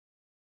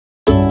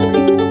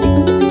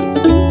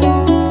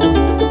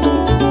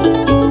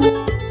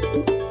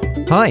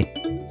Hi,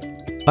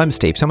 I'm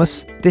Steve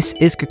Thomas. This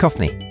is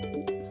Cacophony.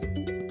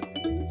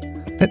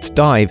 Let's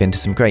dive into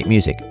some great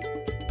music.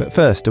 But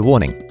first, a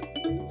warning.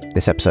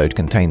 This episode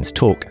contains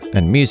talk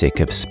and music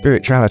of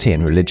spirituality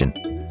and religion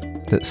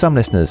that some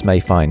listeners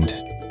may find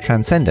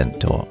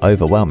transcendent or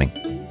overwhelming.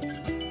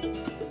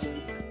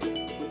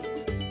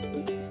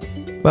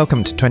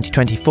 Welcome to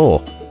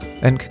 2024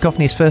 and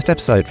Cacophony's first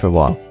episode for a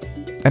while,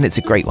 and it's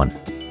a great one.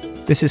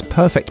 This is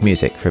perfect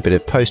music for a bit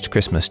of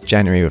post-Christmas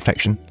January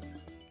reflection,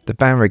 the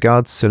 20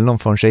 regards sur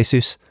l'enfant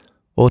Jésus,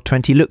 or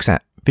 20 looks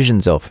at,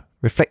 visions of,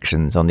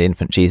 reflections on the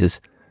infant Jesus,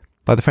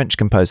 by the French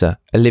composer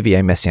Olivier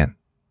Messiaen.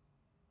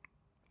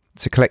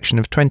 It's a collection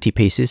of 20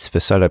 pieces for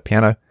solo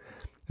piano,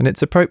 and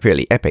it's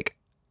appropriately epic.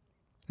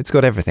 It's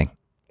got everything,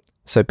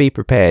 so be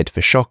prepared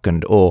for shock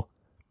and awe,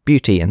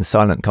 beauty and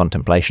silent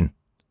contemplation.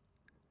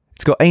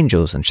 It's got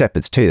angels and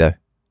shepherds too, though,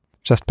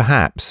 just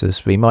perhaps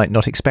as we might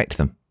not expect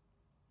them.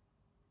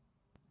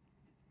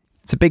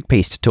 It's a big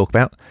piece to talk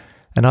about,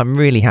 and I'm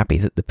really happy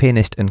that the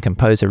pianist and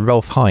composer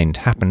Rolf Hind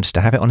happened to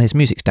have it on his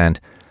music stand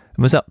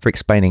and was up for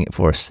explaining it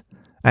for us,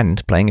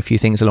 and playing a few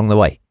things along the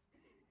way.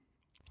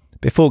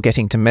 Before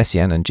getting to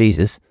Messiaen and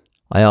Jesus,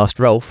 I asked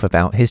Rolf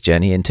about his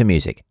journey into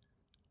music.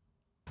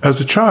 As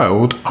a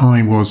child,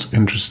 I was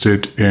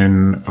interested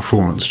in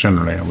performance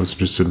generally. I was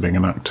interested in being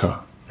an actor.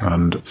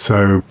 And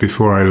so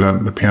before I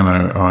learnt the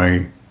piano,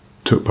 I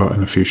took part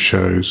in a few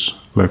shows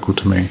local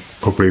to me,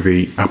 probably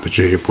the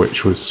apogee of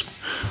which was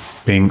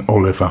being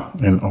Oliver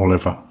in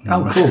Oliver.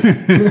 Oh,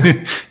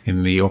 cool.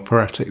 In the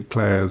operatic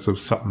players of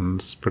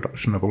Sutton's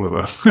production of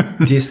Oliver.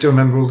 Do you still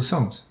remember all the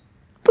songs?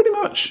 Pretty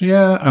much,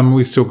 yeah. And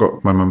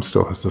my mum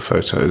still has the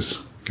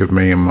photos of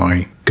me in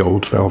my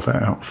gold velvet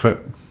outfit.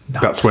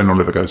 Nice. That's when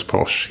Oliver goes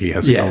posh. He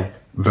has a gold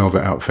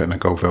velvet outfit and a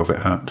gold velvet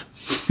hat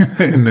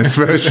in this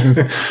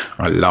version.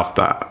 I love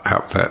that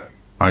outfit.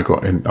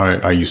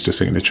 I used to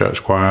sing in the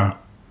church choir.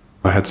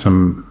 I had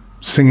some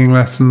singing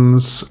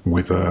lessons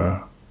with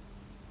a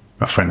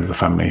friend of the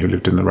family who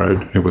lived in the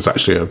road, who was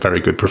actually a very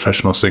good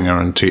professional singer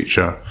and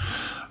teacher.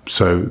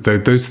 So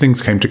those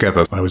things came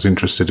together. I was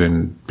interested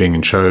in being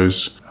in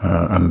shows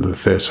and the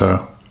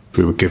theatre.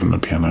 We were given a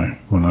piano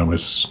when I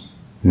was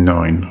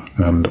 9,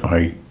 and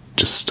I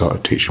just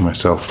started teaching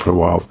myself for a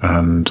while.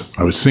 And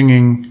I was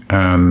singing,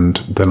 and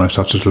then I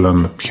started to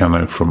learn the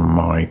piano from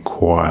my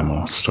choir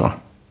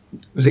master.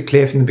 Was it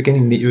clear from the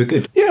beginning that you were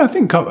good? Yeah, I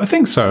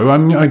think so. I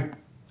mean,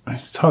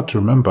 it's hard to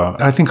remember.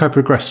 I think I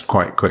progressed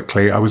quite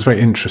quickly. I was very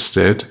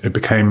interested. It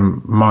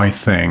became my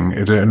thing.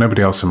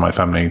 Nobody else in my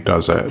family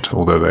does it,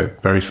 although they're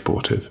very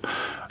supportive.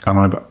 And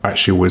I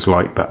actually always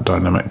liked that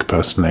dynamic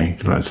personally.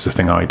 That's the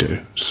thing I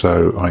do.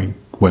 So I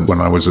went,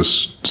 when I was a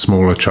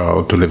smaller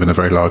child, to live in a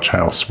very large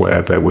house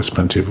where there was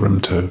plenty of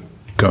room to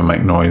go and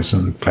make noise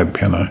and play the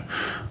piano.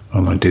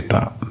 And I did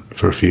that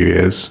for a few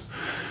years.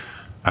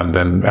 And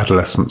then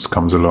adolescence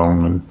comes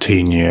along and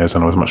teen years,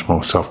 and I was much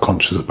more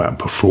self-conscious about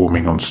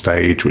performing on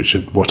stage, which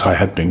is what I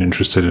had been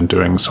interested in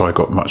doing. So I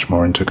got much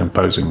more into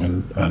composing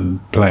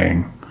and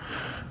playing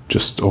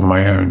just on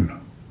my own.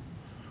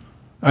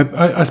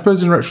 I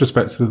suppose in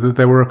retrospect,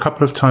 there were a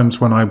couple of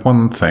times when I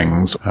won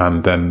things,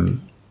 and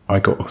then I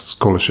got a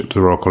scholarship to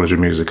the Royal College of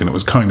Music, and it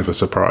was kind of a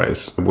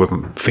surprise. I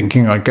wasn't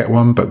thinking I'd get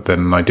one, but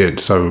then I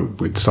did. So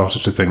we'd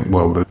started to think,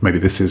 well, maybe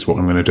this is what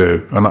I'm going to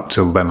do. And up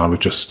till then, I was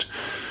just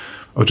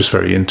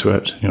very into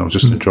it,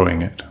 just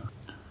enjoying it.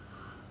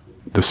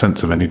 The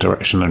sense of any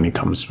direction only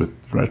comes with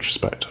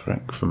retrospect, I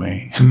think, for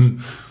me.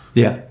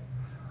 Yeah.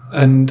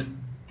 And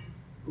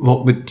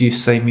what would you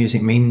say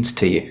music means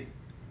to you?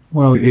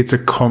 Well, it's a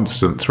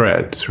constant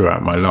thread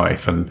throughout my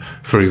life. And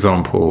for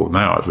example,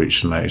 now I've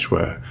reached an age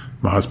where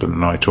my husband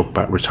and I talk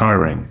about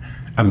retiring.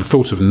 And the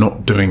thought of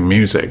not doing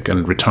music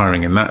and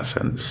retiring in that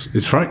sense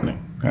is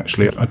frightening.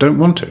 Actually, I don't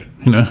want to,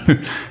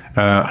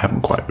 I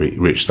haven't quite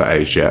reached that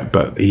age yet,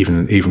 but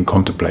even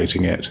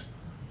contemplating it,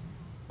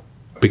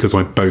 because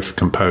I both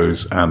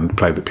compose and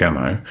play the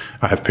piano,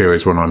 I have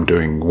periods when I'm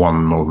doing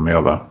one more than the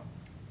other,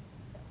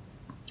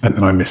 and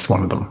then I miss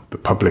one of them. The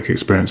public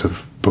experience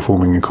of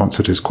performing in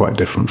concert is quite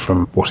different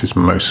from what is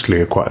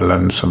mostly quite a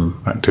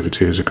lonesome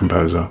activity as a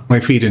composer. They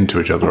feed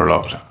into each other a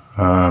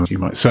lot. You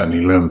might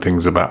certainly learn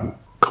things about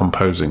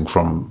composing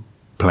from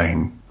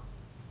playing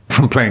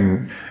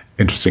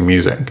interesting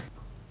music.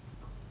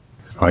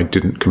 I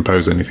didn't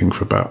compose anything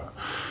for about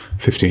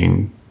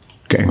 15,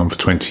 getting on for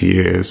 20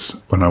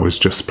 years when I was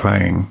just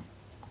playing.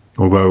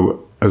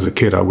 Although, as a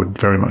kid, I would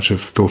very much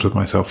have thought of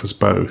myself as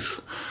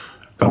both.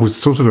 I was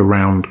sort of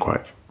around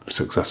quite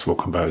successful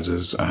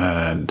composers,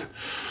 and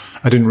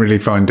I didn't really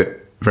find it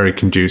very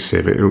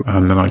conducive.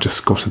 And then I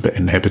just got a bit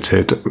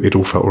inhibited. It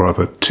all felt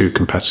rather too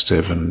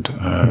competitive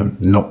and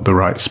not the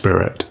right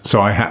spirit.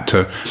 So I had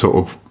to sort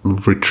of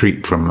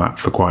retreat from that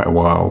for quite a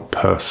while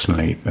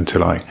personally,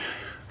 until I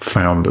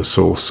found a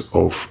source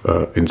of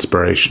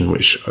inspiration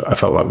which I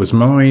felt like was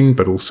mine,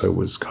 but also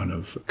was kind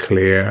of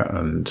clear.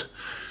 And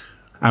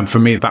for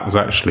me, that was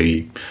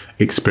actually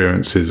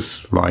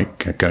experiences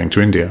like going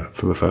to India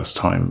for the first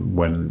time,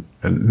 when,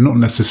 not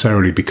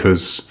necessarily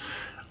because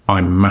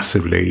I'm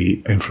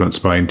massively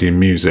influenced by Indian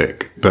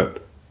music,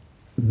 but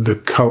the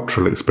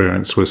cultural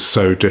experience was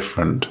so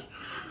different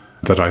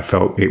that I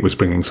felt it was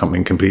bringing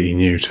something completely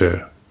new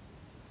to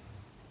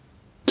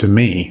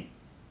me,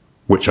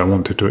 which I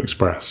wanted to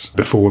express.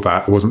 Before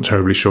that, I wasn't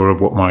terribly sure of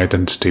what my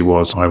identity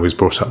was. I was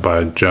brought up by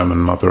a German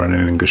mother and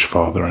an English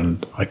father,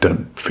 and I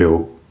don't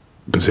feel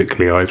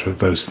particularly either of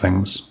those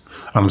things.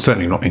 I'm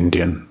certainly not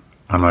Indian,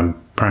 and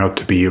I'm proud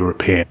to be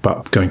European.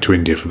 But going to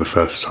India for the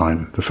first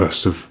time, the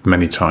first of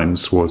many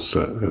times, was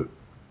a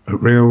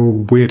real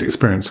weird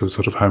experience of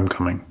sort of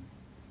homecoming.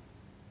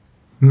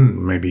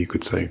 Maybe you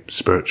could say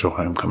spiritual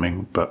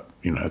homecoming, but,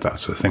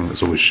 that's a thing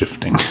that's always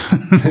shifting.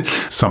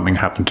 Something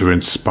happened to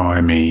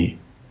inspire me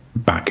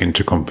back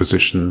into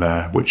composition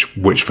there,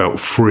 which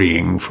felt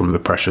freeing from the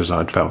pressures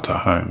I'd felt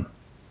at home.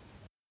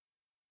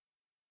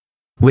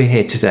 We're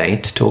here today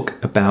to talk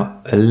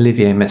about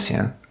Olivier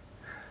Messiaen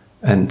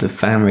and the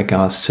Vingt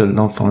regards sur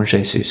l'enfant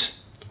Jésus,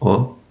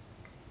 or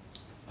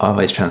I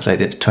always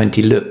translate it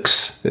 20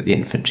 looks at the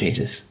infant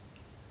Jesus,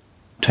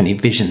 20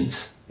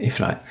 visions, if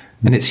you like.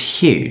 And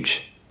it's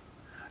huge.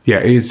 Yeah,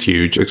 it is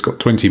huge. It's got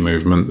 20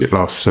 movements. It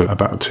lasts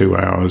about 2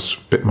 hours, a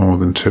bit more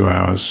than 2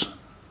 hours,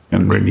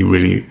 and really,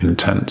 really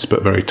intense,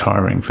 but very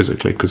tiring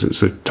physically because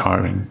it's a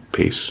tiring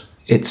piece.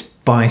 It's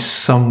by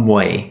some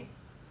way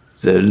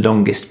the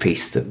longest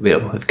piece that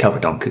we'll have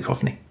covered on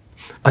Cacophony.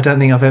 I don't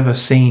think I've ever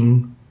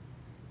seen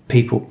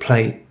people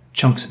play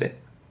chunks of it.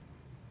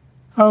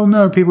 Oh,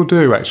 no, people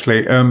do,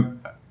 actually.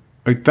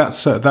 That's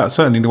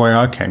certainly the way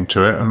I came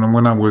to it. And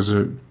when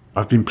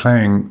I've been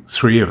playing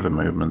 3 of the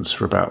movements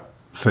for about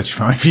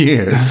 35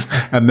 years,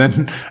 and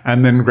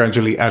then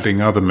gradually adding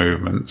other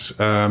movements.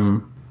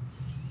 The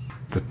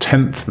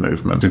 10th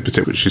movement in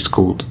particular, which is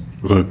called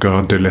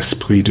Regard de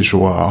l'Esprit de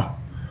Joie,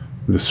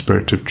 the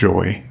spirit of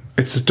joy.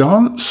 It's a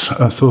dance,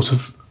 a sort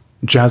of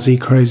jazzy,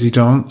 crazy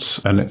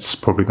dance, and it's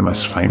probably the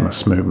most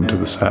famous movement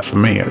of the set. For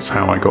me, it's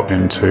how I got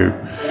into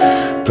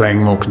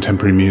playing more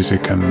contemporary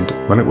music, and,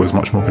 well, it was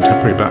much more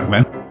contemporary back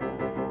then.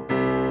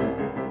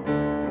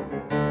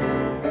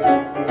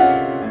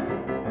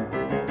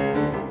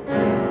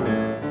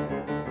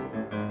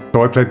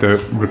 So I played the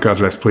Regard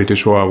de l'Esprit de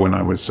Joie when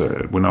I was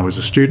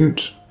a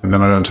student, and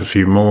then I learned a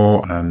few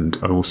more, and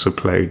I also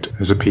played,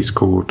 there's a piece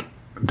called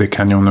Des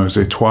Canons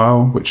aux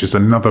Étoiles, which is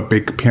another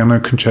big piano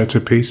concerto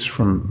piece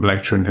from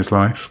later in his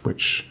life,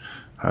 which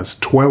has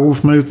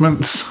 12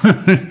 movements.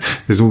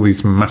 There's all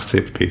these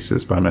massive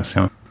pieces by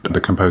Messiaen. The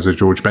composer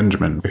George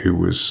Benjamin, who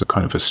was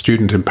kind of a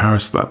student in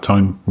Paris at that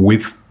time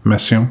with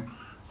Messiaen,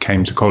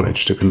 came to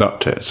college to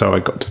conduct it. So I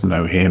got to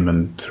know him,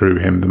 and through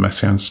him, the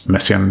Messiaens.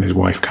 Messiaen and his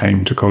wife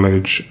came to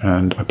college,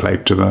 and I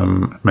played to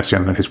them.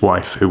 Messiaen and his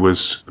wife, who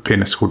was a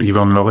pianist called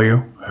Yvonne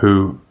Loriot,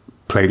 who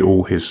played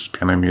all his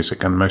piano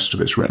music, and most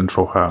of it's written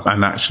for her.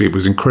 And actually, it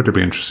was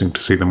incredibly interesting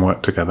to see them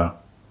work together.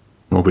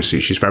 Obviously,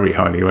 she's very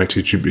highly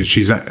rated.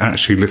 She's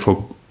actually a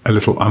little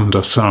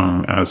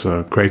undersung as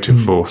a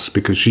creative force,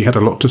 because she had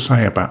a lot to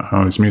say about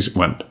how his music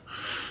went.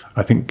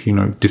 I think,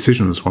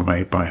 decisions were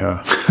made by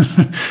her.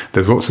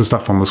 There's lots of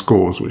stuff on the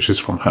scores which is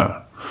from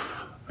her.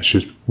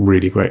 She's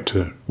really great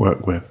to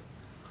work with.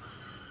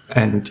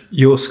 And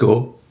your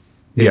score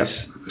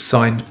is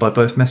signed by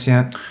both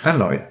Messiaen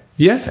and Loriot.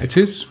 Yeah, it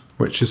is,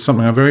 which is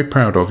something I'm very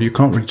proud of. You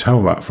can't really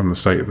tell that from the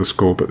state of the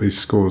score, but these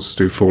scores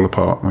do fall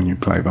apart when you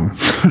play them.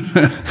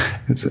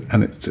 It's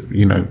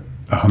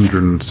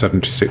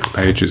 176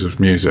 pages of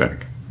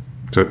music,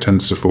 so it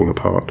tends to fall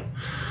apart.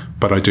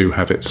 But I do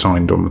have it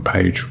signed on the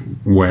page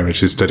where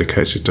it is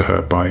dedicated to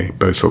her by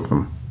both of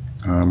them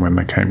when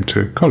they came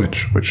to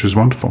college, which was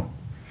wonderful.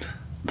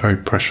 Very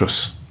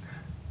precious.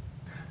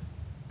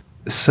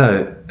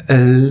 So,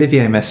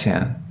 Olivier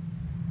Messiaen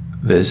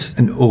was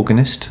an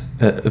organist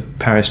at a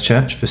Paris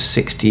church for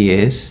 60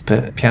 years,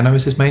 but piano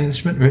was his main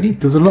instrument, really?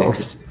 There's a lot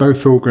of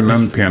both organ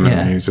and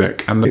piano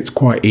music, and it's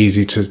quite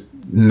easy to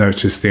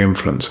notice the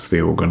influence of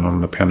the organ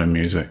on the piano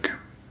music.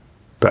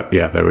 But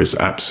yeah, there is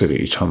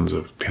absolutely tons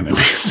of piano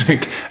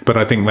music. But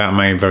I think that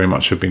may very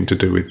much have been to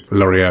do with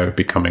Loriot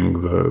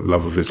becoming the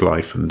love of his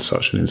life and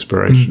such an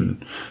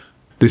inspiration.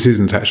 This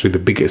isn't actually the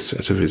biggest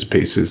set of his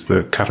pieces.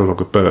 The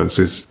Catalogue of Birds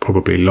is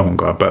probably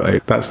longer,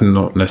 but that's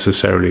not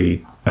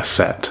necessarily a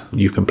set.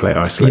 You can play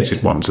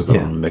isolated ones of them,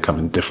 and they come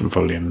in different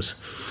volumes.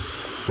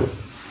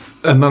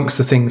 Amongst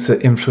the things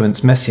that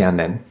influenced Messiaen,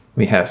 then,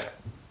 we have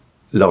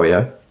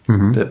Loriot,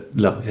 the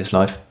love of his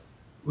life.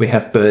 We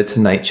have birds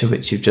and nature,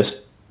 which you've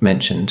just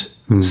mentioned.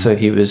 So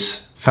he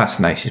was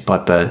fascinated by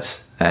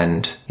birds,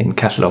 and in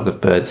Catalogue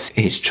of Birds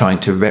he's trying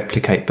to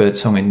replicate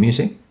birdsong in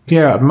music.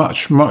 Yeah,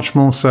 much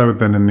more so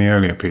than in the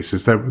earlier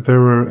pieces. There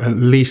were at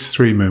least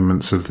 3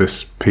 movements of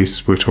this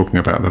piece we're talking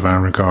about, the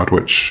Vingt regards,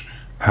 which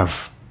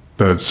have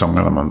birdsong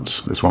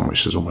elements. There's one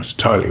which is almost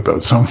entirely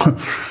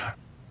birdsong.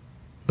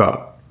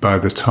 But by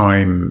the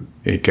time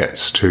it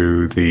gets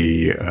to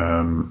the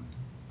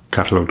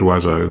Catalogue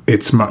d'Oiseaux,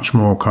 it's much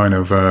more kind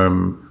of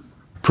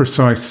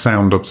precise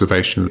sound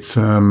observation. It's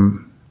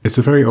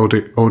a very odd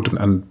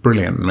and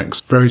brilliant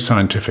mix, very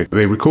scientific.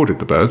 They recorded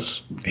the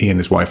birds. He and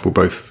his wife were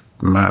both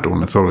mad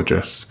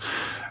ornithologists,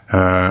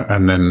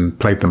 and then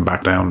played them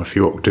back down a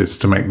few octaves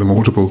to make them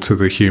audible to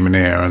the human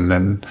ear, and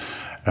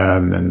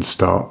then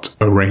start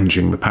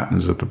arranging the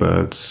patterns of the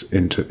birds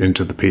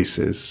into the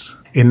pieces.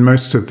 In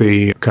most of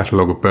the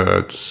catalogue of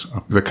birds,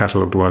 the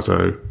catalogue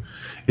d'oiseaux,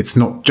 it's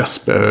not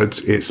just birds,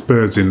 it's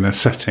birds in their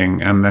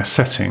setting, and their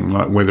setting,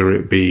 like whether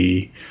it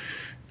be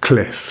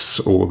cliffs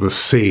or the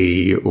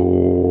sea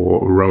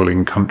or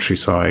rolling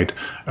countryside,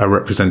 are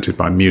represented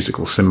by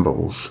musical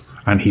symbols.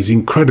 And he's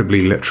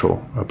incredibly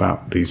literal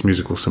about these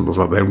musical symbols,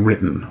 like they're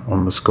written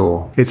on the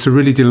score. It's a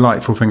really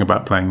delightful thing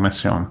about playing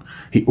Messiaen.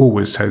 He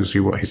always tells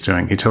you what he's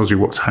doing. He tells you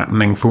what's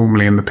happening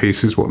formally in the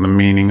pieces, what the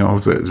meaning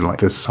of it is. Like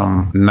there's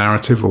some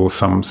narrative or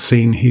some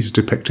scene he's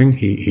depicting.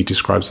 He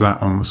describes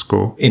that on the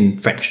score. In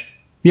French?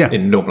 Yeah.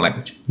 In normal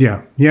language?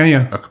 Yeah.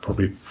 I could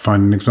probably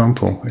find an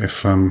example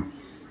if...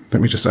 let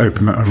me just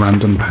open a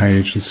random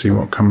page and see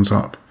what comes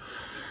up.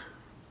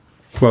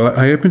 Well,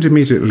 I opened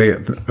immediately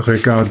at the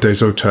Regard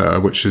des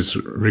Auteurs, which is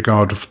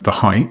Regard of the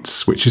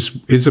Heights, which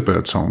is a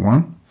birdsong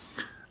one.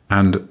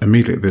 And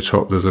immediately at the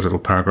top, there's a little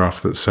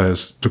paragraph that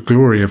says, the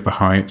glory of the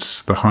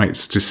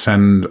heights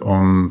descend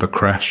on the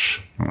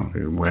creche,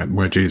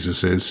 where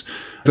Jesus is.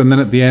 And then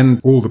at the end,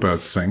 all the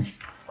birds sing,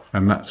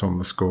 and that's on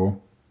the score.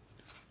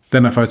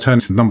 Then if I turn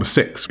to number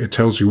 6, it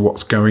tells you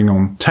what's going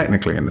on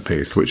technically in the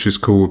piece, which is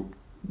called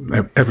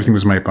Everything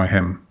Was Made by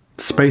Him.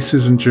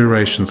 Spaces and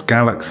durations,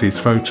 galaxies,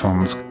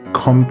 photons,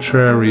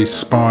 contrary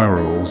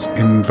spirals,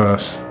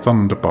 inverse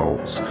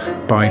thunderbolts.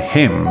 By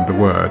him, the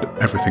word,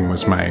 everything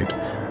was made.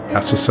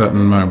 At a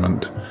certain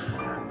moment,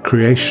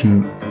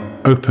 creation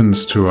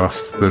opens to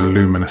us the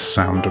luminous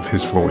sound of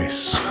his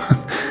voice.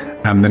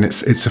 And then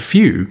it's a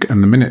fugue,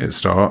 and the minute it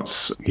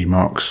starts, he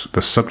marks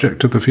the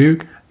subject of the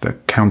fugue, the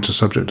counter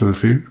subject of the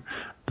fugue,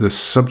 the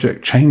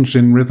subject changed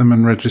in rhythm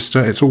and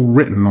register. It's all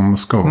written on the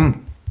score.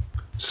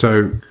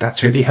 So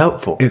that's really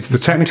helpful. It's the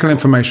technical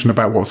information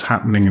about what's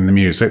happening in the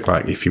music,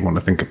 like if you want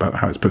to think about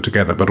how it's put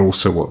together, but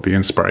also what the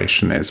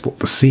inspiration is, what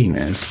the scene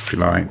is, if you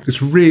like.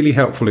 It's really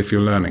helpful if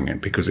you're learning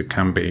it because it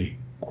can be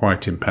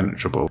quite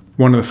impenetrable.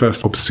 One of the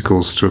first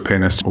obstacles to a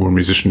pianist or a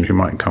musician who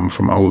might come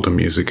from older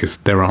music is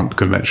there aren't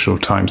conventional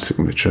time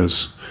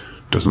signatures.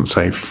 It doesn't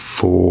say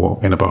 4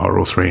 in a bar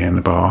or 3 in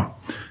a bar.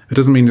 It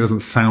doesn't mean it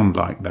doesn't sound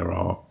like there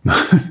are.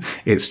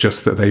 It's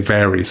just that they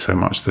vary so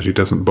much that he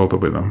doesn't bother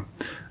with them.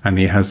 And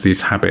he has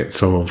these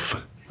habits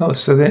of... Oh,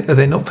 so are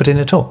they not put in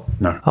at all?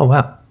 No. Oh,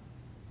 wow.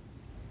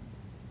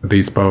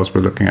 These bars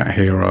we're looking at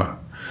here are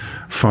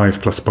 5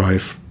 plus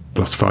 5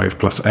 plus 5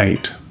 plus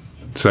 8.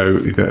 So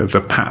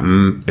the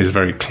pattern is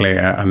very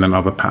clear, and then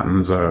other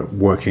patterns are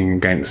working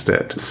against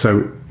it.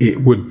 So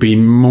it would be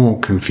more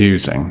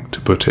confusing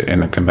to put it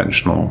in a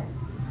conventional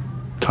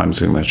time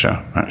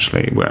signature,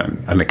 actually,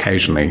 and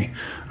occasionally,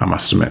 I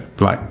must admit,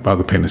 like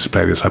other pianists who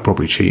play this, I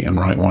probably cheat and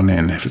write one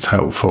in if it's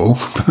helpful,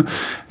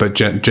 but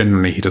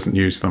generally he doesn't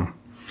use them.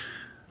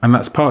 And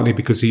that's partly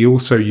because he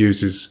also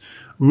uses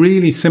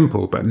really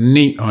simple but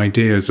neat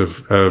ideas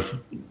of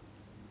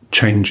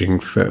changing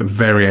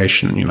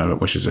variation,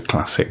 which is a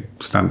classic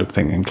standard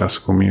thing in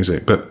classical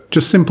music, but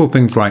just simple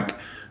things like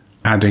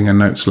adding a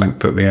note's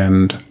length at the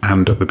end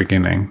and at the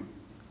beginning,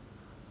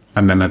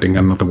 and then adding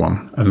another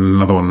one, and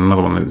another one, and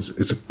another one.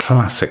 It's a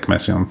classic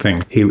Messiaen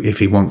thing. If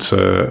he wants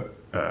a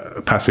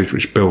passage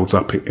which builds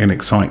up in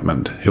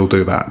excitement, he'll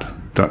do that.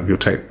 He'll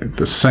take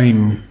the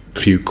same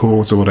few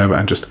chords or whatever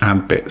and just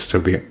add bits to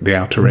the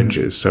outer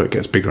edges so it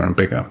gets bigger and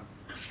bigger.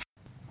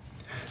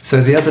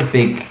 So the other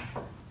big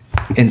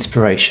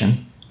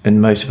inspiration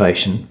and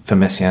motivation for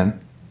Messiaen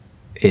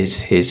is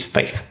his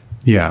faith.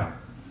 Yeah.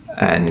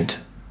 And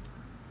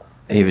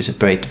he was a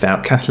very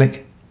devout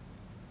Catholic.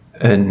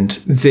 And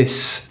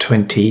this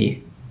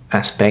 20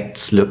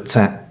 aspects looked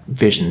at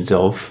visions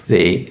of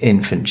the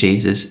infant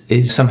Jesus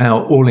is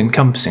somehow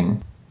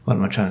all-encompassing. What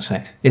am I trying to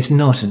say? It's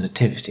not a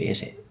nativity,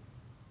 is it?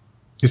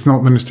 It's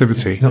not the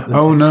nativity. It's not the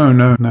Oh,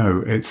 nativity.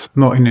 no. It's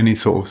not in any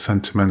sort of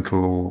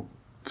sentimental or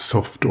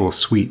soft or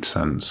sweet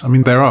sense. I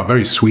mean, there are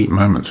very sweet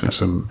moments with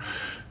some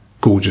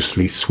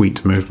gorgeously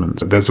sweet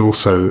movements. There's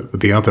also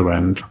the other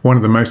end. One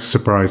of the most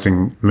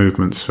surprising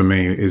movements for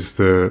me is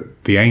the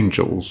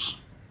angels,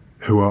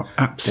 who are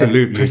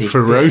absolutely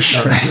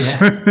ferocious.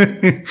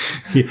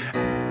 Yeah.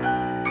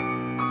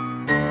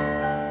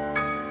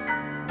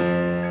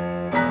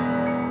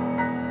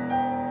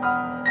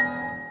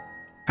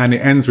 And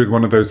it ends with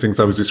one of those things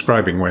I was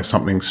describing where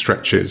something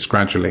stretches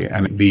gradually.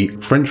 And the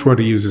French word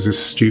he uses is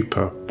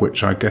stupor,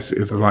 which I guess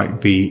is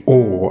like the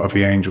awe of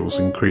the angels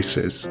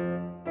increases.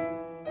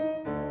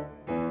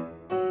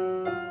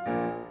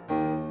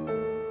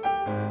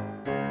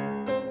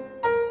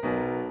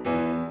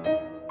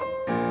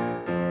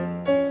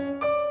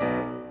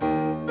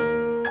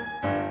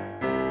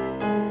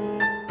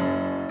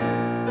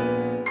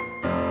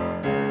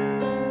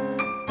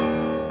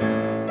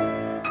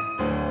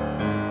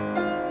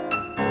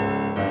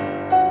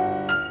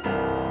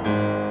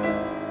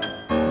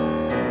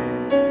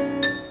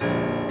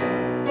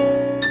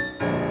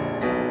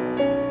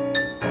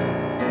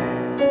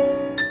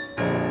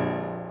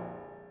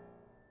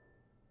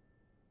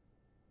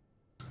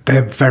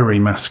 They're very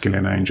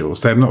masculine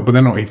angels. They're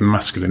not even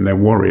masculine. They're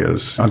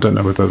warriors. I don't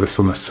know whether this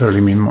will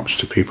necessarily mean much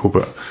to people,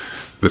 but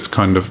this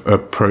kind of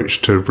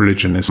approach to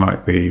religion is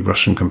like the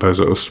Russian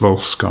composer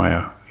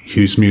Usvolskaya,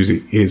 whose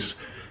music is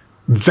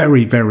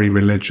very, very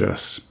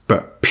religious,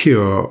 but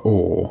pure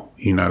awe.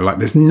 Like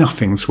there's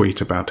nothing sweet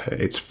about it.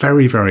 It's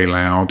very, very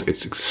loud.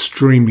 It's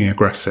extremely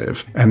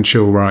aggressive. And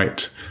she'll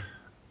write,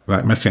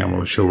 like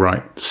Messiaen, she'll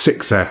write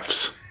 6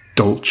 Fs,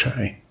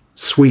 dolce,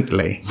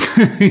 sweetly.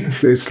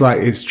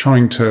 it's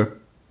trying to,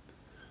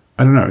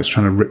 I don't know, it's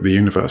trying to rip the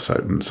universe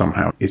open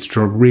somehow. It's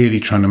really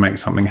trying to make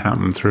something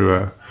happen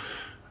through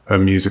a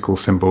musical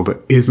symbol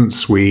that isn't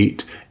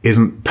sweet,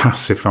 isn't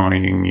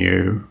pacifying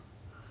you.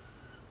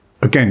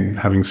 Again,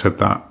 having said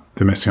that,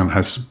 the Messiaen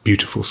has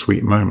beautiful,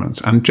 sweet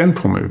moments and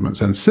gentle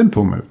movements and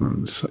simple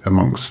movements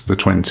amongst the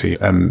 20,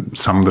 and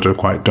some that are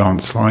quite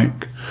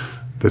dance-like.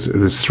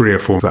 There's 3 or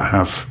 4 that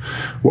have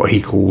what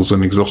he calls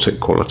an exotic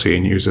quality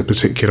and use a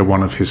particular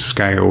one of his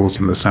scales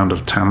and the sound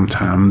of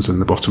tam-tams in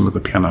the bottom of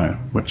the piano,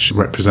 which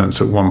represents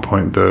at one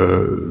point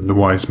the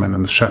wise men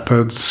and the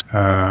shepherds.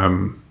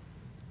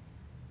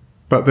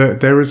 But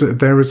there is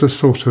a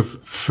sort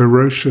of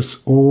ferocious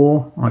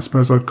awe, I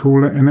suppose I'd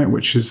call it, in it,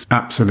 which is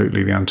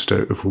absolutely the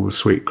antidote of all the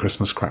sweet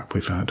Christmas crap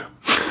we've had.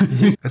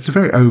 It's a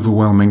very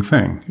overwhelming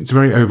thing. It's a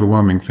very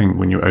overwhelming thing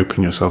when you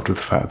open yourself to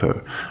the fact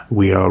that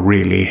we are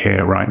really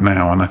here right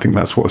now. And I think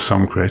that's what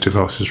some creative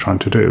artist is trying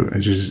to do.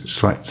 It's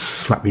just like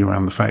slap you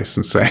around the face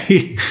and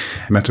say,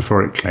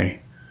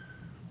 metaphorically,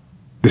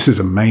 this is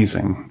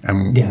amazing.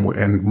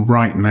 And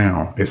right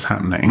now it's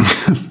happening.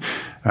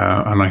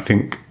 And I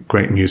think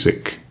great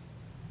music,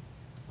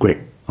 great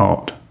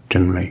art,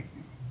 generally,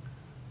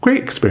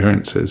 great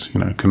experiences,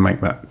 can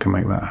make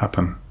that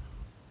happen.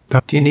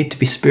 Do you need to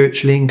be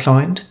spiritually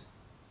inclined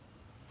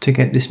to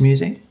get this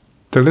music?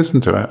 To listen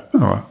to it?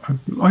 Oh,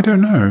 I don't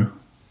know.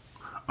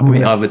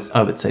 I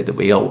would say that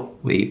we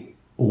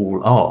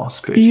all are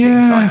spiritually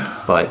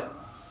inclined by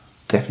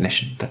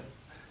definition. But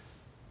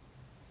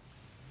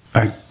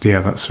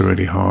that's a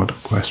really hard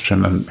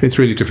question, and it's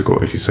really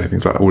difficult if you say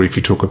things like, or if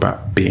you talk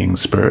about being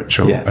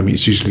spiritual. Yeah. I mean,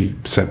 it's usually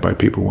said by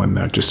people when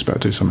they're just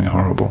about to do something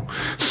horrible.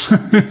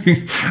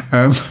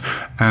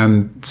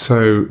 And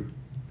so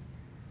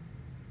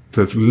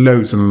there's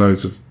loads and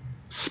loads of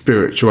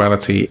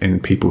spirituality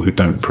in people who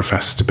don't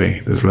profess to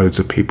be. There's loads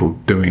of people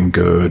doing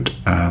good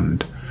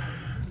and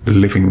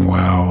living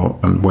well,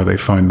 and where they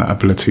find that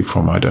ability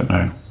from, I don't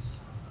know.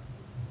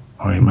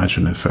 I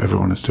imagine if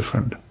everyone is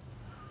different.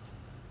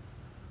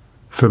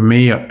 For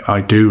me,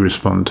 I do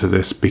respond to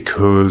this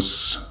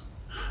because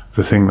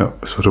the thing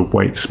that sort of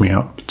wakes me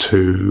up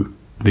to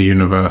the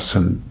universe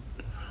and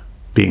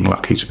being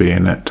lucky to be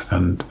in it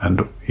and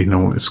in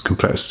all its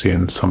complexity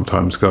and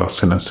sometimes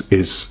ghastliness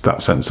is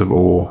that sense of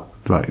awe,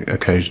 like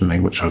occasionally,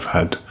 which I've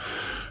had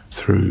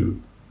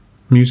through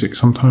music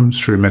sometimes,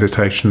 through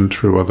meditation,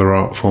 through other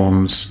art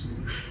forms,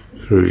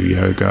 through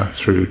yoga,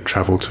 through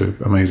travel to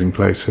amazing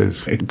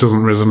places. It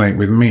doesn't resonate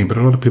with me, but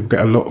a lot of people get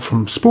a lot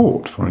from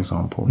sport, for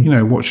example.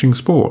 Watching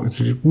sport.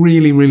 It's a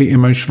really, really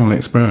emotional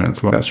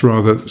experience. Like, that's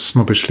rather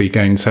snobbishly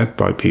gainsaid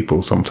by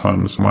people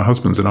sometimes. My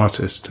husband's an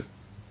artist.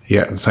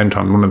 Yet at the same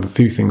time, one of the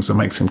few things that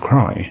makes him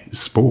cry is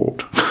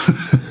sport.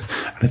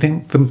 And I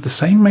think the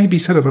same may be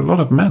said of a lot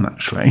of men,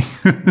 actually.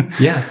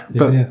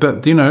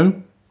 But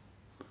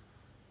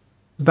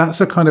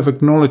that's a kind of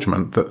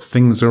acknowledgement that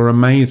things are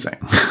amazing.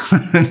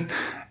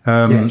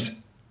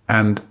 Yes.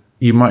 And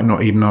you might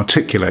not even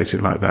articulate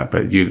it like that,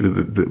 but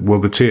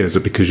the tears are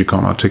because you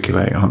can't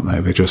articulate, aren't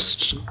they?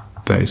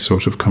 They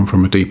sort of come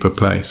from a deeper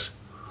place.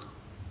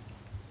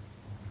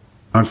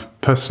 I've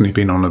personally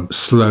been on a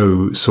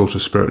slow sort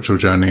of spiritual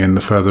journey, and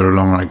the further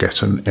along I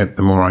get, and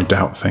the more I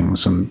doubt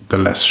things, and the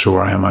less sure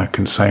I am I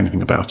can say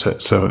anything about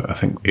it. So I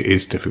think it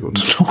is difficult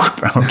to talk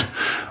about.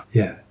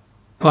 Yeah.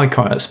 I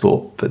cry at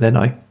sport, but then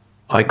I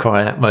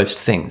cry at most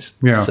things.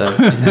 Yeah. So,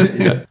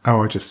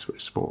 I just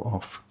switch sport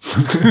off.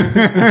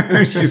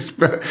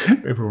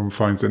 Everyone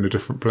finds it in a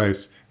different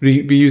place. But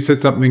you said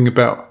something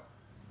about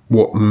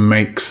what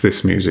makes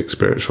this music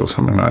spiritual,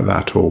 something like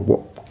that, or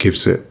what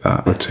gives it that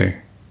ability.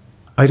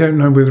 I don't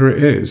know whether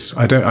it is.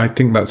 I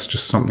think that's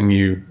just something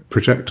you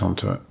project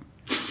onto it.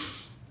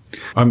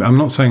 I'm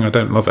not saying I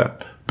don't love it,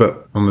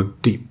 but on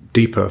the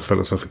deeper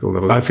philosophical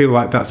level, I feel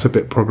like that's a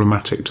bit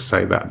problematic to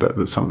say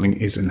that something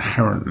is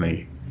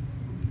inherently,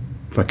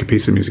 like a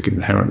piece of music is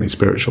inherently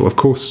spiritual. Of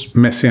course,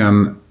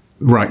 Messiaen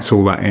writes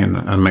all that in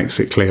and makes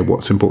it clear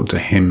what's important to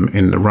him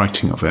in the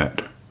writing of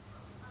it.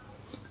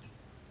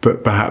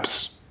 But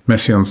perhaps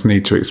Messiaen's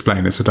need to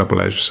explain is a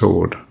double-edged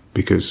sword,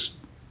 because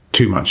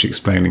too much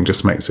explaining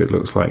just makes it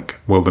look like,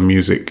 well, the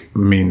music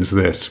means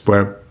this,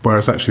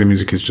 whereas actually the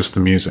music is just the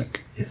music.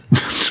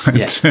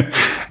 Yes.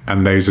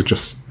 And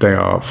they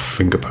are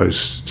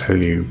fingerposts to tell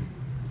you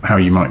how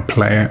you might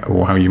play it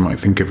or how you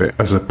might think of it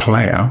as a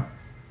player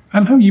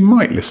and how you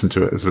might listen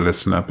to it as a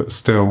listener, but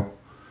still,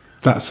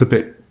 that's a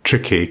bit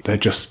tricky. They're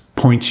just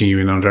pointing you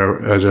in a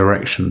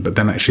direction, but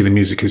then actually the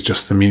music is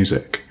just the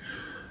music.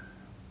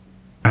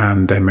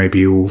 And there may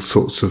be all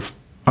sorts of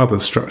other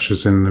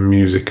structures in the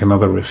music and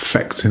other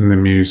effects in the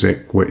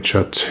music which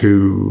are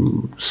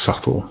too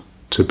subtle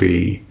to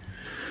be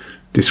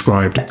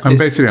described. And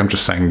basically I'm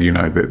just saying,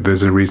 that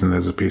there's a reason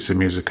there's a piece of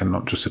music and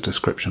not just a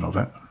description of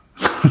it.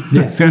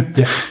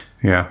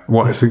 Yeah.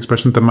 What is the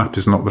expression? The map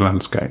is not the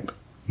landscape.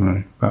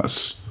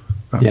 That's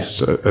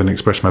an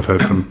expression I've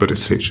heard from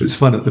Buddhist teachers.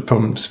 It's one of the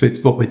problems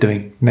with what we're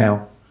doing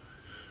now.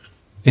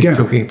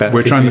 Talking about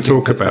we're trying to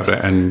talk about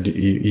it, and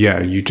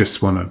you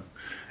just want to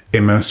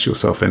immerse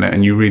yourself in it,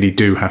 and you really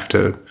do have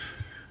to.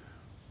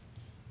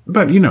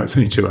 But it's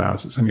only 2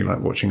 hours. It's only like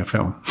watching a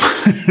film,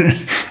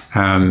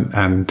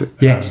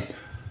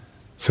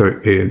 so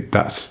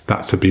that's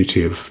the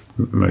beauty of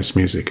most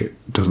music.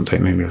 It doesn't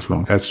take nearly as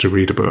long as to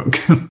read a book.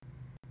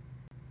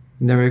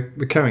 There are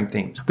recurring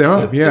themes. There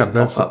are,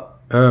 pop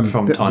up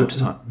from time to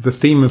time. The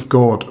theme of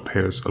God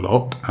appears a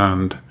lot,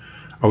 and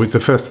always the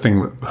first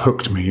thing that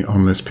hooked me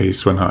on this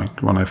piece when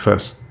I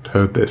first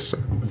heard this.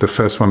 The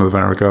first one of the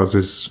Varegards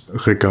is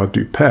Regard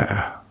du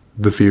Père,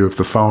 the view of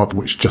the Father,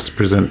 which just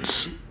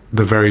presents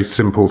the very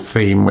simple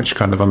theme which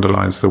kind of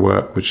underlines the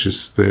work, which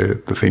is the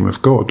theme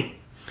of God,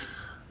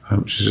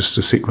 which is just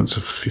a sequence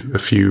of a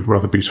few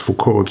rather beautiful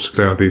chords.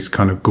 There are these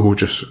kind of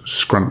gorgeous,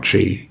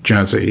 scrunchy,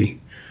 jazzy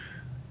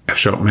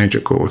F-sharp major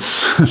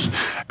chords,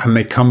 and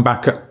they come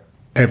back at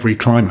every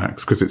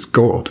climax because it's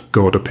God.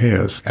 God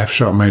appears.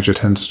 F-sharp major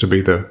tends to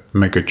be the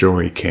mega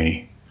joy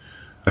key.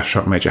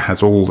 F-sharp major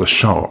has all the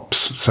sharps,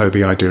 so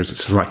the idea is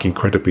it's like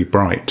incredibly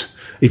bright.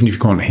 Even if you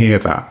can't hear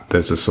that,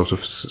 there's a sort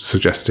of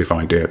suggestive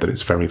idea that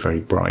it's very, very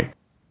bright.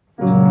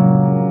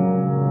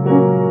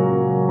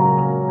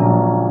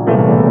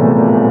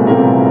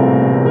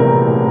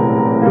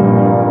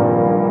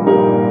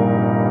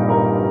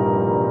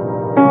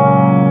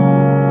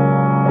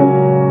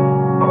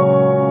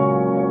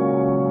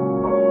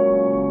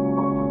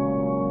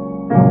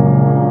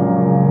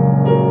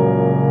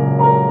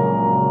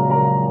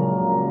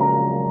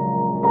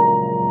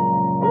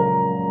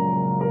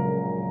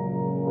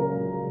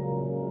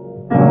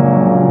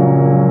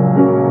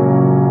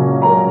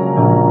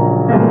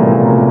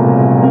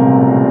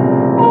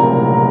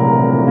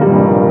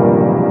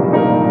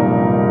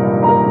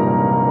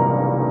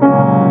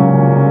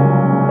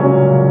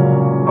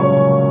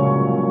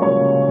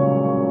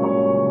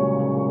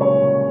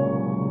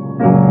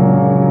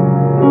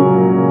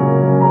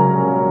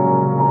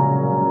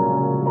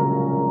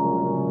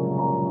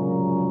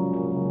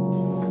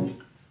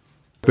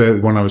 The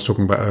one I was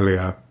talking about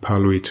earlier, Par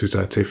lui tout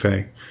a été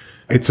fait,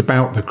 it's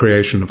about the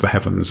creation of the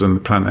heavens and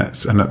the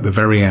planets, and at the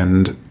very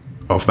end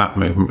of that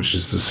movement, which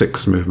is the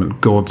 6th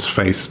movement, God's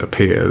face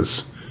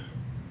appears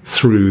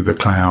through the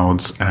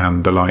clouds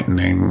and the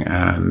lightning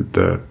and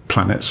the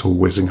planets all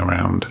whizzing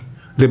around.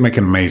 They make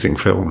an amazing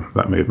film,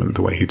 that movement,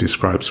 the way he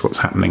describes what's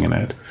happening in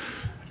it.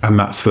 And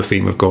that's the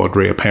theme of God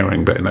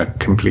reappearing, but in a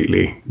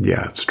completely,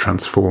 it's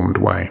transformed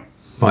way.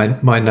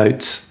 My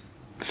notes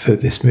for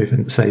this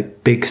movement say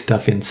big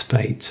stuff in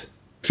spades.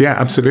 Yeah,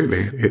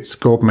 absolutely. It's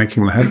God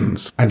making the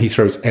heavens. And he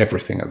throws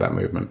everything at that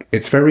movement.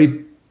 It's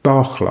very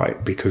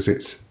Bach-like because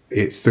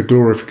it's the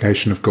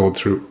glorification of God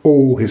through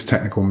all his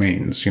technical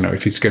means.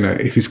 If he's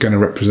gonna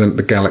represent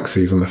the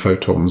galaxies and the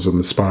photons and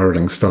the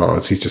spiraling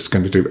stars, he's just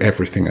going to do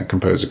everything a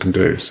composer can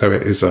do. So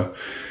it is a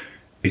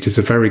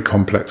very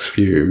complex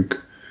fugue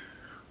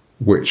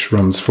which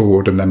runs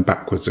forward and then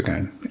backwards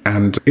again.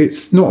 And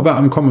it's not that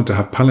uncommon to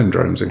have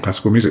palindromes in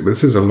classical music, but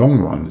this is a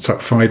long one. It's like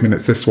 5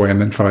 minutes this way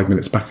and then 5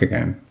 minutes back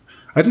again.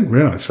 I didn't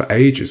realise for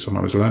ages when I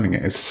was learning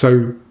it. It's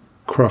so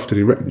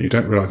craftily written, you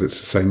don't realise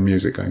it's the same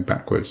music going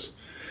backwards.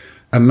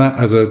 And that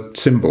as a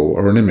symbol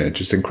or an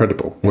image is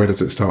incredible. Where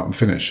does it start and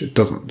finish? It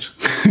doesn't.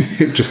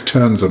 It just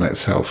turns on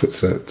itself.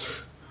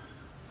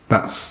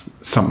 That's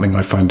something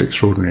I find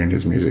extraordinary in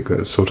his music,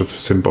 that sort of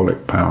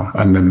symbolic power.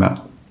 And then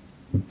that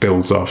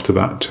builds after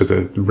that to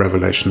the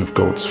revelation of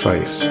God's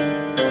face.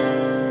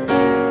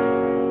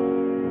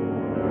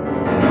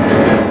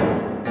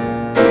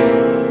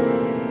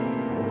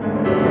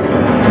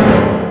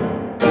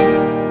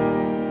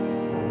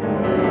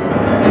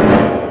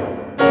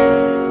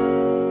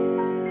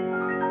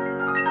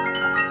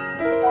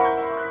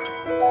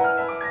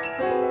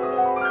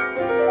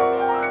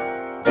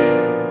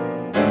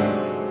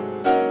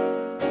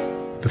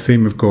 The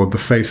theme of God, the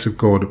face of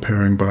God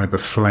appearing by the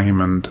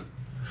flame and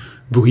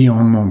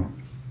bouillonnement,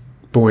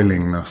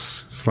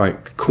 boilingness. It's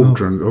like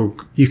cauldron. Or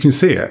you can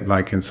see it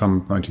like in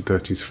some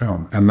 1930s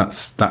film, and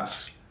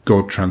that's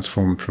God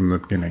transformed from the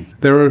beginning.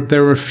 There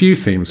are a few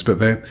themes, but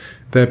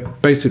they're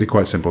basically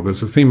quite simple.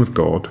 There's a theme of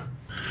God,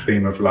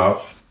 theme of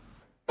love.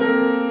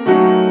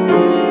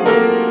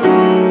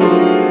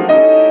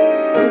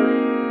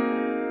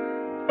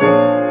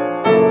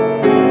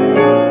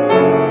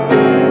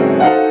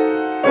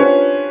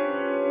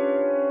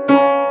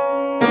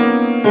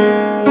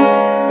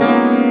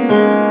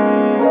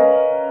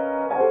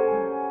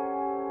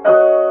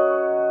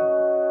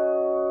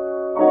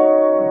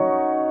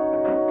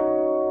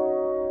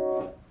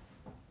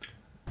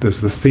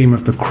 There's the theme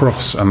of the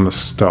cross and the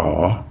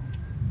star,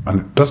 and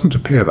it doesn't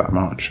appear that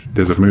much.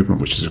 There's a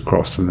movement which is a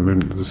cross and the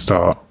movement of the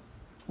star.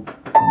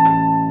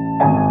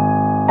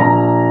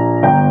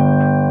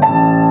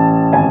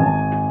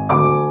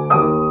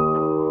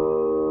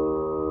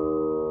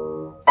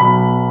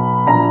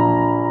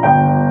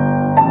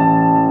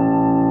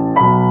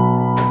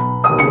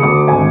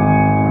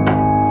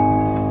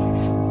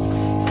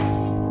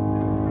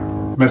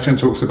 Messiaen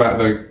talks about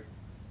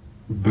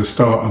the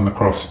star and the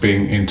cross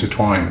being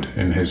intertwined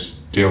in his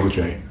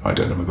theology. I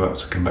don't know whether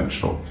that's a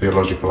conventional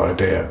theological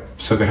idea.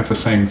 So they have the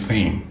same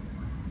theme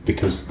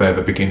because they're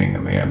the beginning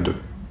and the end of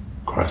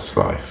Christ's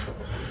life.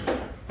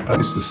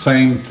 It's the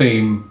same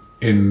theme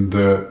in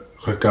the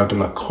Regard de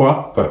la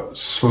Croix, but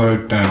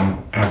slowed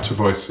down outer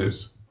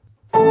voices.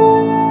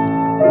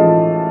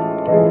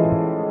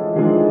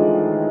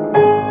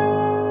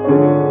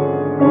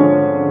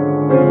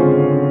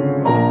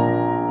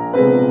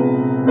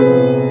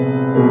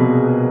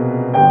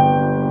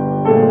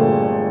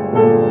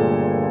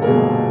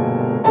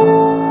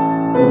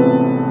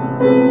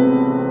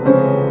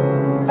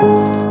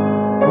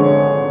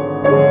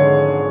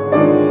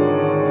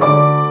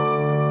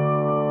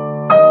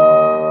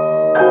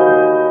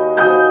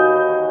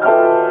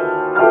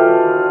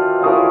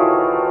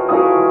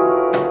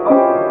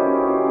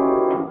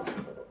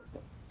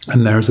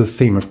 And there is a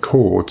theme of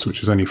chords,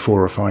 which is only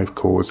 4 or 5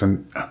 chords.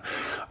 And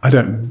I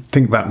don't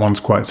think that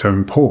one's quite so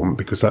important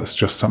because that's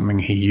just something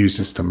he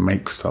uses to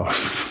make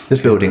stuff. The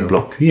building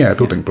block. Yeah,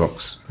 building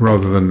blocks,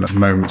 rather than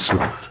moments of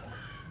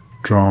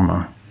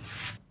drama.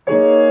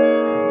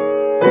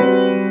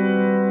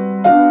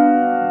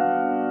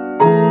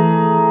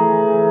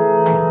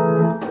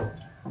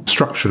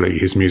 Structurally,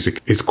 his music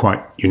is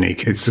quite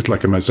unique. It's just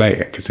like a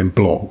mosaic. It's in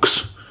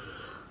blocks,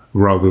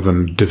 rather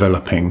than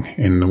developing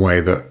in the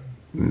way that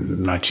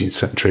 19th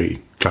century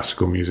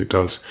classical music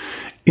does.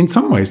 In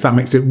some ways, that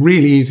makes it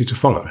really easy to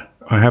follow.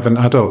 I have an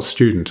adult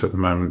student at the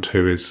moment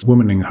who is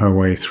womaning her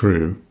way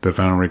through the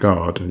Vingt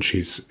Regards, and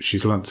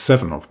she's learnt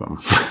 7 of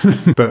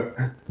them. But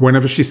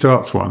whenever she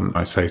starts one,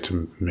 I say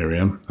to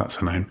Miriam, that's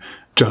her name,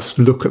 just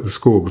look at the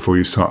score before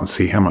you start and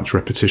see how much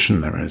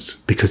repetition there is,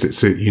 because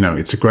it's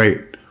a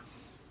great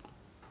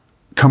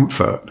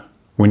comfort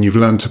when you've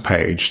learned a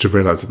page to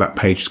realise that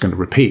page is going to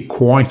repeat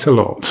quite a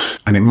lot,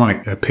 and it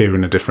might appear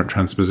in a different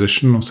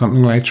transposition or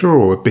something later,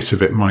 or a bit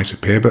of it might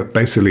appear, but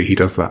basically he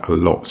does that a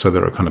lot, so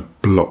there are kind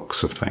of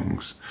blocks of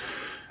things.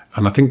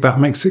 And I think that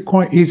makes it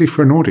quite easy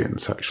for an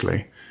audience,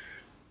 actually.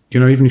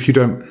 Even if you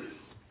don't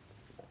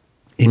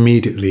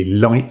immediately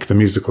like the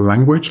musical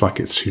language,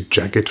 like it's too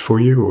jagged for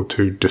you or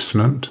too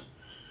dissonant,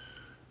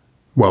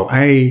 well,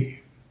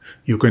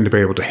 you're going to be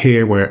able to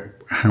hear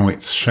how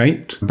it's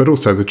shaped, but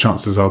also the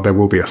chances are there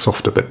will be a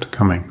softer bit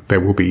coming.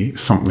 There will be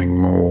something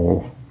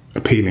more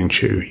appealing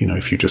to you,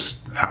 if you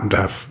just happen to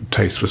have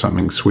taste for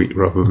something sweet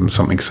rather than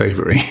something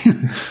savoury,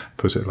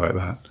 put it like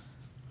that.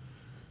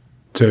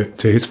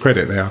 To his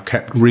credit, they are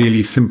kept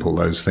really simple,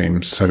 those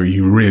themes, so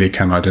you really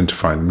can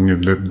identify them.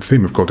 The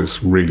theme of God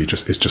is really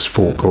just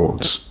 4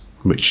 chords,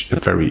 which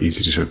are very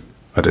easy to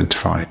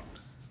identify.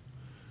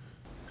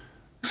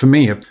 For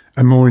me,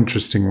 a more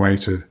interesting way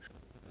to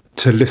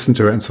listen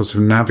to it and sort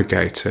of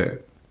navigate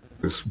it,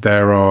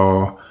 there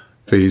are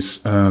these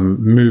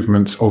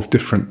movements of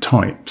different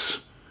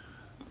types.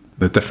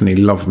 There's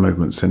definitely love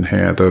movements in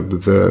here. The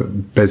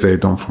baiser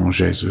d'enfant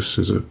Jésus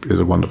is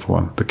a wonderful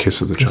one. The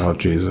kiss of the child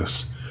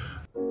Jesus.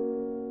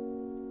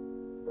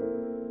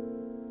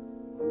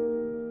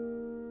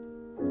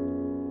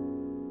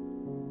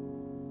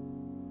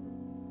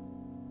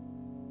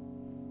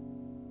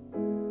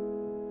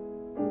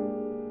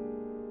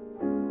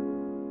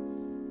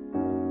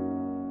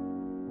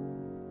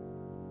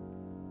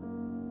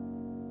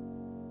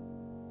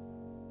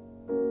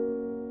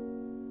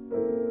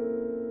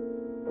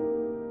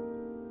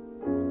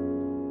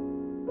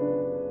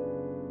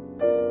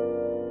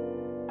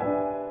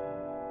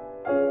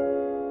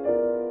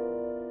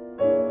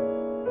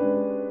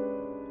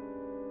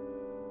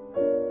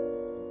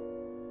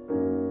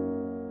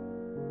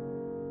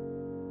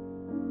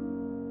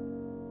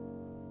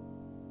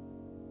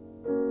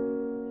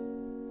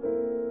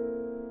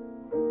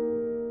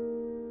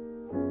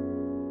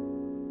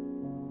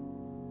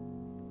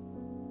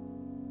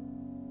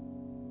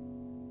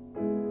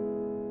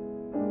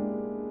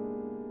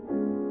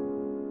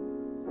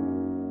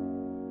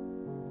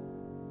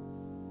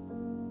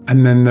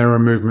 And then there are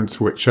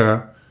movements which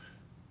are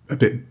a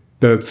bit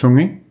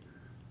bird-songy.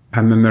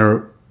 And then there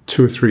are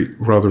 2 or 3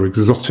 rather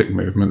exotic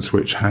movements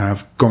which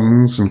have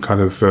gongs and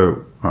kind of,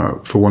 for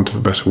want of a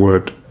better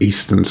word,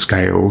 Eastern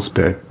scales.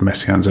 They're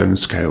Messiaen's own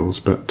scales.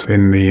 But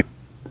in the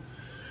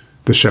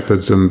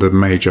Shepherds and the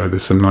Magi,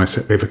 there's some nice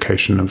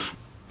evocation of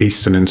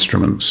Eastern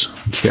instruments.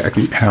 Yeah,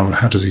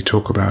 how does he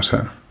talk about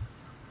it?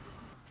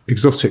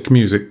 Exotic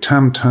music,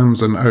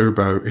 tam-tams and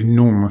oboe,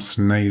 enormous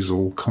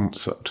nasal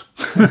concert.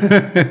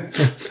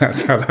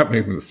 That's how that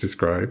movement's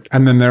described.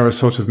 And then there are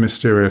sort of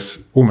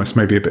mysterious, almost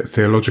maybe a bit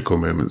theological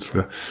movements.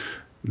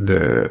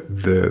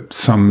 The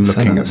sun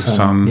looking at the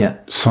sun, yeah.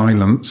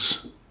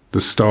 Silence, the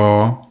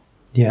star,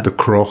 yeah. The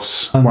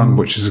cross, one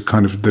which is a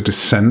kind of the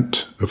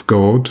descent of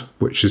God,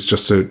 which is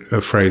just a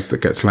phrase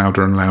that gets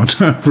louder and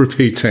louder,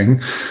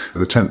 repeating.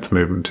 The 10th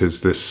movement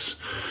is this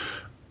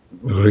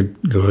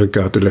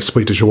Regard de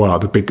l'esprit de joie,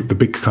 the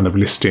big kind of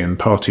Lisztian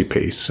party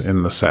piece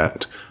in the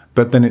set.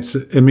 But then it's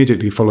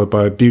immediately followed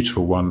by a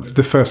beautiful one.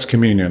 The First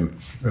Communion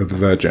of the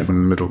Virgin in the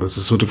middle, there's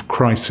a sort of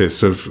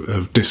crisis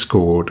of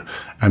discord,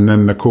 and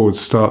then the chords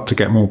start to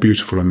get more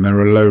beautiful, and there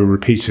are low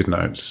repeated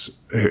notes,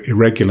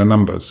 irregular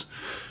numbers,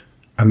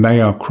 and they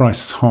are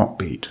Christ's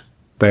heartbeat.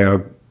 They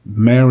are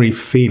Mary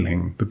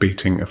feeling the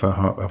beating of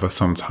her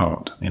son's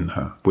heart in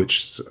her,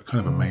 which is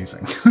kind of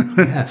amazing.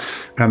 Yeah.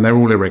 And they're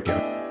all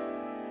irregular.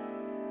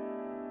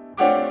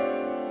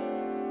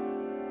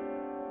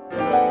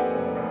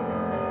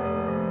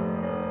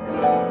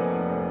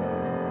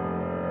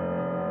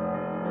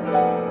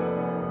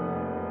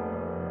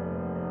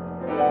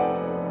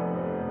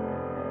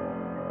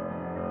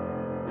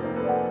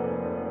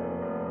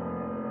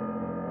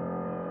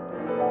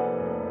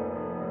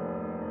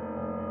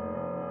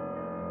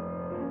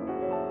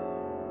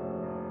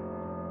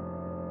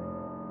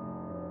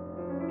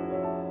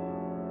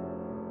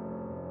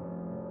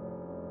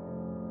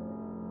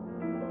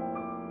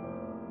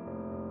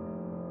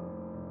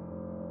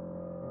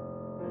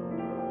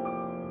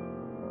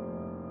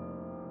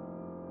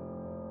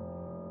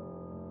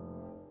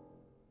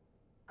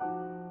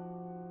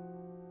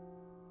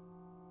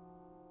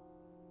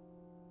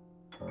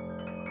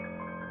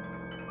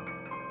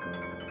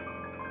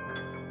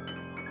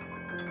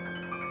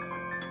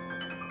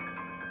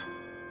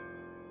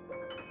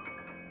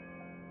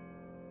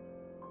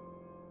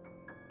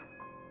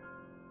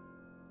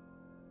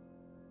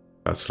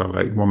 That's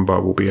like one bar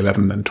will be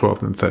 11, then 12,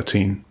 then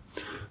 13.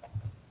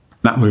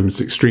 That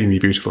movement's extremely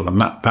beautiful, and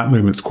that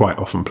movement's quite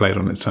often played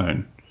on its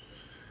own.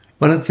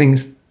 One of the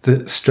things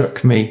that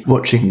struck me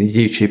watching the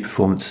YouTube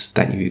performance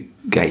that you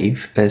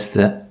gave is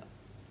that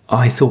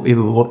I thought we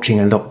were watching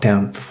a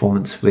lockdown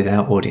performance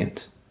without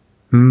audience.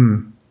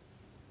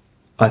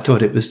 I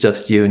thought it was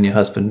just you and your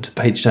husband,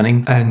 Paige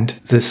Dunning, and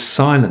the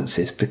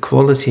silences, the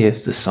quality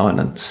of the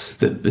silence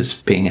that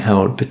was being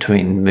held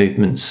between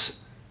movements,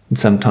 and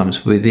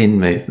sometimes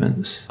within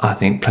movements, I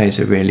think plays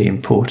a really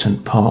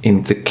important part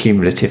in the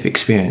cumulative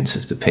experience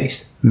of the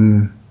piece. I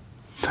mean,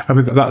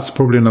 that's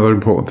probably another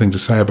important thing to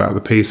say about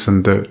the piece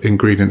and the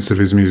ingredients of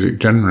his music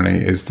generally,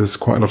 is there's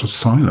quite a lot of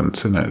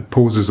silence in it. It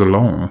pauses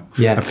along.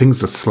 Yeah. And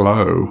things are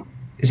slow.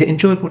 Is it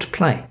enjoyable to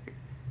play?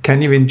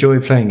 Can you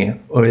enjoy playing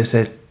it? Or is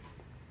there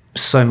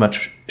so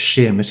much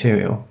sheer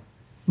material?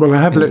 Well,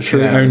 I have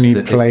literally only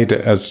that played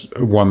it as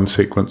one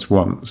sequence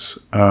once.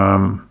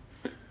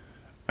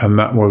 And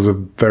that was a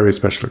very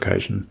special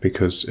occasion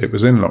because it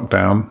was in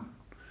lockdown.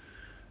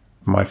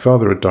 My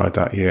father had died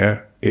that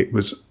year. It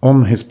was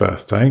on his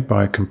birthday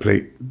by a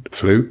complete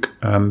fluke,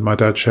 and my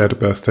dad shared a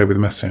birthday with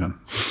Messiaen.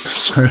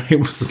 So it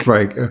was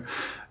like,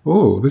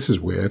 oh, this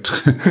is weird.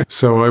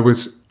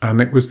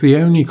 And it was the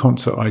only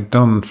concert I'd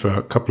done for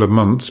a couple of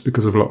months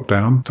because of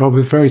lockdown. So it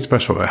was very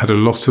special. It had a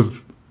lot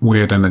of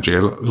weird energy.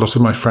 A lot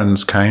of my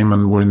friends came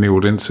and were in the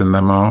audience in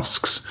their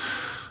masks.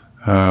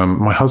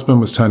 My husband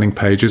was turning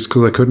pages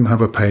because I couldn't have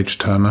a page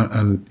turner,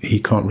 and he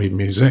can't read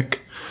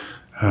music,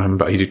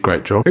 but he did a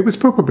great job. It was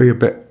probably a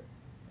bit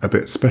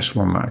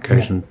special on that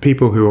occasion. Yeah.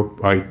 People who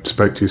I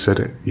spoke to said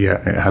it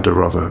had a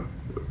rather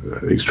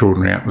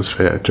extraordinary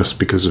atmosphere just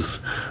because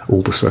of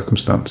all the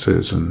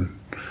circumstances, and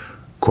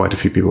quite a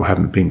few people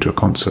hadn't been to a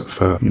concert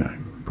for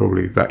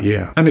probably that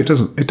year. And it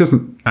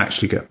doesn't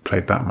actually get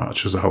played that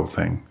much as a whole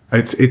thing.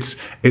 It's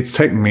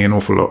taken me an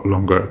awful lot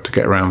longer to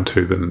get around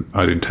to than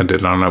I'd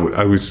intended, and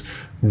I was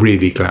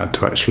really glad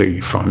to actually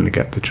finally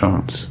get the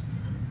chance.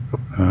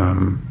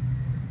 Have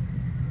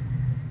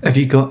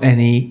you got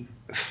any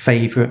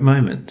favourite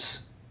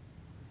moments?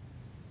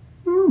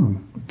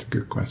 That's a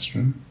good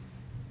question.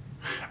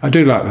 I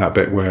do like that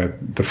bit where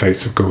the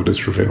face of God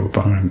is revealed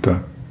behind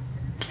the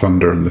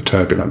thunder and the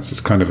turbulence.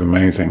 It's kind of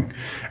amazing.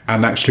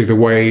 And actually the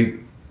way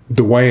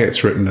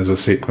it's written as a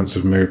sequence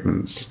of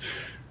movements,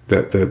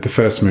 that the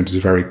first movement is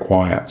a very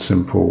quiet,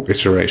 simple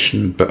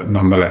iteration, but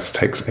nonetheless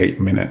takes 8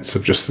 minutes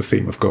of just the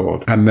theme of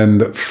God. And then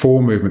the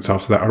 4 movements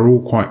after that are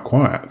all quite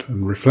quiet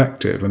and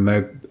reflective,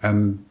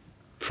 and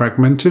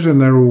fragmented, and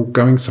they're all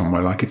going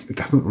somewhere. Like it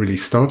hasn't really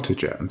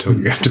started yet until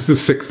you get to the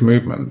 6th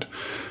movement.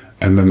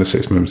 And then the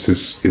 6th movement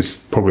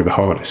is probably the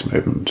hardest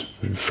movement,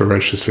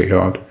 ferociously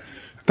hard.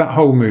 That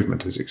whole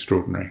movement is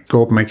extraordinary.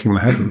 God making the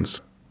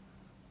heavens.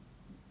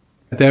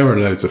 There are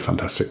loads of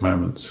fantastic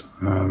moments.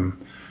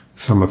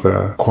 Some of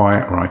the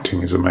quiet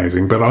writing is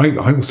amazing, but I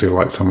also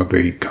like some of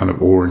the kind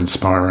of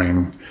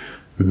awe-inspiring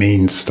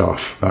mean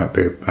stuff, like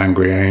the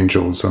angry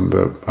angels and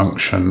the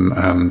unction,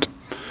 and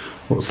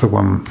what's the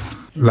one?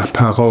 La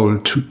parole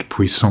toute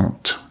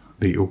puissante,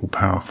 the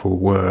all-powerful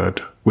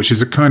word, which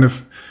is a kind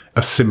of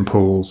a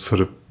simple, sort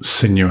of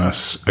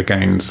sinuous,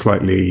 again,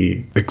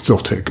 slightly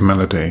exotic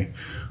melody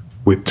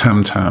with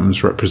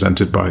tam-tams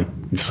represented by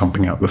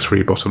thumping out the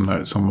 3 bottom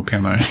notes on the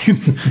piano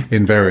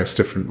in various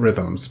different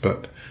rhythms.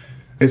 But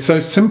it's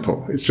so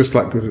simple. It's just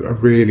like a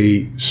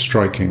really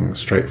striking,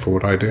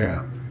 straightforward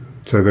idea.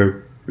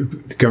 So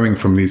going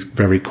from these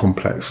very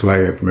complex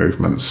layered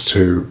movements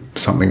to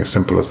something as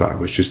simple as that,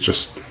 which is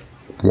just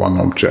one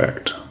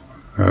object,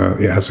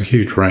 it has a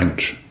huge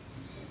range.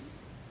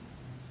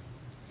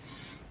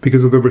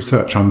 Because of the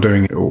research I'm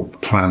doing or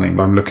planning,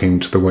 I'm looking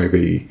to the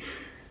way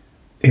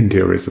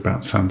India is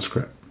about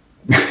Sanskrit.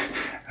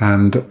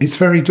 And it's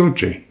very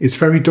dodgy. It's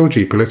very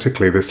dodgy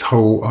politically, this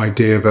whole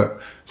idea that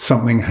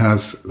something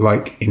has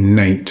like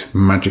innate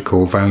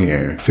magical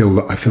value.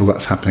 I feel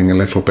that's happening a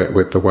little bit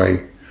with the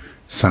way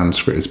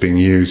Sanskrit is being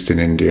used in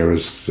India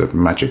as a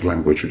magic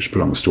language which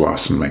belongs to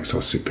us and makes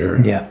us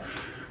superior.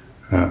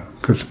 Yeah.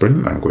 Because it's a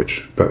brilliant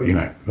language. But,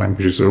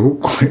 languages are all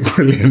quite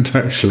brilliant,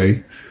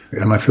 actually.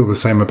 And I feel the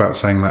same about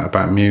saying that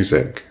about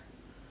music.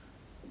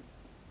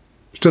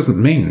 Which doesn't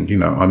mean,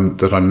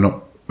 that I'm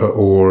not,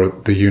 or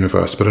the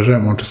universe, but I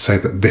don't want to say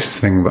that this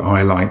thing that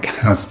I like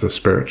has the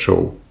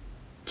spiritual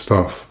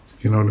stuff.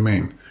 You know what I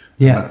mean?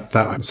 Yeah.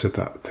 That I said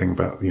that thing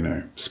about,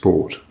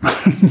 sport.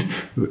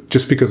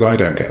 Just because I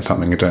don't get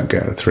something, I don't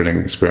get a thrilling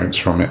experience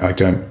from it. I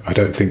don't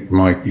think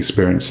my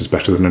experience is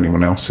better than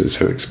anyone else's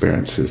who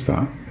experiences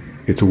that.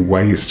 It's all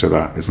ways to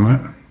that, isn't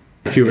it?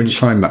 If you're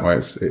inclined that way,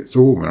 it's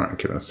all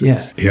miraculous.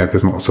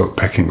 There's not a sort of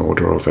pecking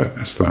order of it.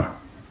 It's that.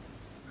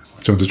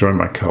 Do you want to join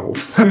my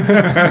cult?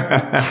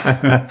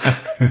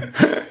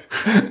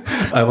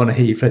 I want to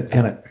hear you play the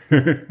piano.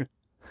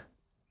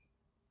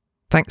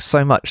 Thanks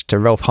so much to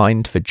Rolf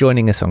Hind for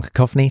joining us on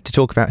Cacophony to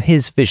talk about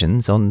his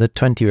visions on the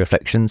 20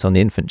 Reflections on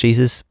the Infant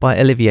Jesus by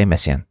Olivier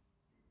Messiaen.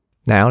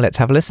 Now let's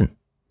have a listen.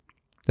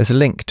 There's a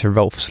link to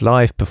Rolf's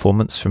live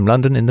performance from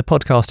London in the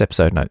podcast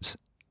episode notes.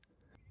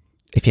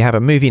 If you have a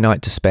movie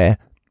night to spare,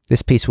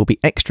 this piece will be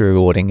extra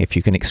rewarding if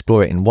you can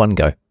explore it in one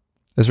go.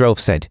 As Rolf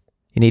said,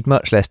 you need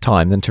much less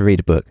time than to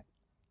read a book.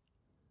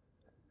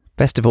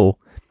 Best of all,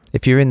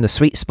 if you're in the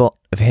sweet spot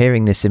of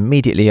hearing this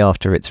immediately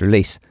after its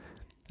release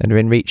and are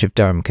in reach of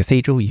Durham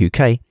Cathedral,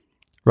 UK,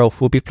 Rolf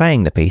will be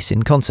playing the piece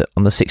in concert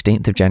on the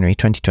 16th of January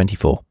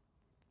 2024,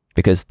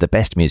 because the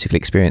best musical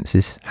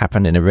experiences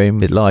happen in a room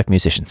with live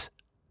musicians.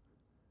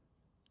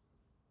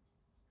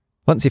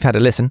 Once you've had a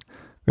listen,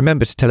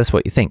 remember to tell us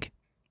what you think.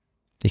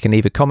 You can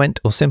leave a comment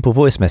or simple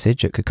voice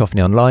message at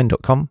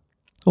cacophonyonline.com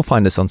or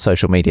find us on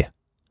social media.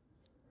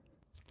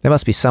 There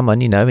must be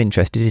someone you know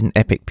interested in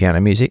epic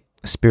piano music,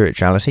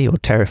 spirituality or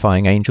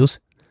terrifying angels.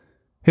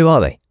 Who are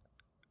they?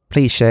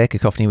 Please share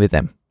Cacophony with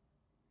them.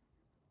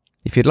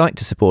 If you'd like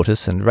to support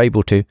us and are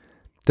able to,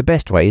 the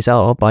best ways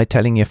are by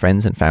telling your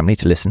friends and family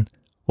to listen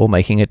or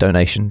making a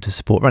donation to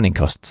support running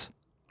costs.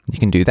 You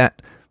can do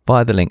that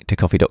via the link to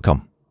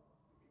coffee.com.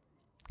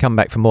 Come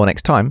back for more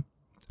next time,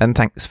 and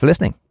thanks for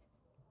listening.